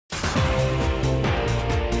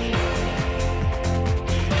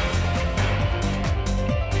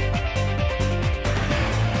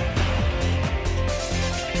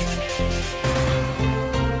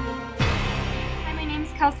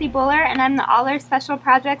Kelsey Buller, and I'm the Aller Special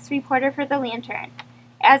Projects reporter for the Lantern.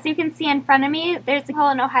 As you can see in front of me, there's a hole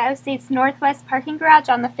in Ohio State's Northwest parking garage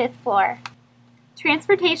on the 5th floor.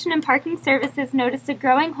 Transportation and Parking Services noticed a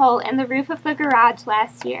growing hole in the roof of the garage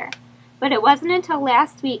last year, but it wasn't until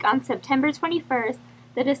last week on September 21st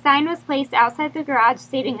that a sign was placed outside the garage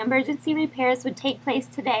stating emergency repairs would take place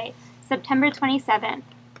today, September 27th.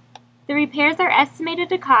 The repairs are estimated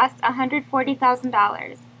to cost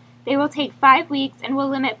 $140,000. They will take 5 weeks and will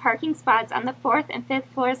limit parking spots on the 4th and 5th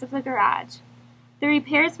floors of the garage. The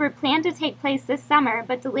repairs were planned to take place this summer,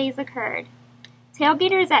 but delays occurred.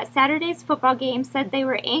 Tailgaters at Saturday's football game said they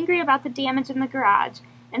were angry about the damage in the garage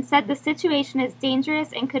and said the situation is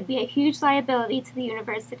dangerous and could be a huge liability to the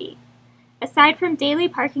university. Aside from daily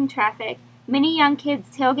parking traffic, many young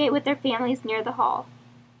kids tailgate with their families near the hall.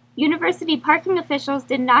 University parking officials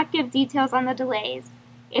did not give details on the delays.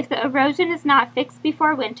 If the erosion is not fixed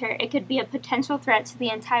before winter, it could be a potential threat to the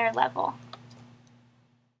entire level.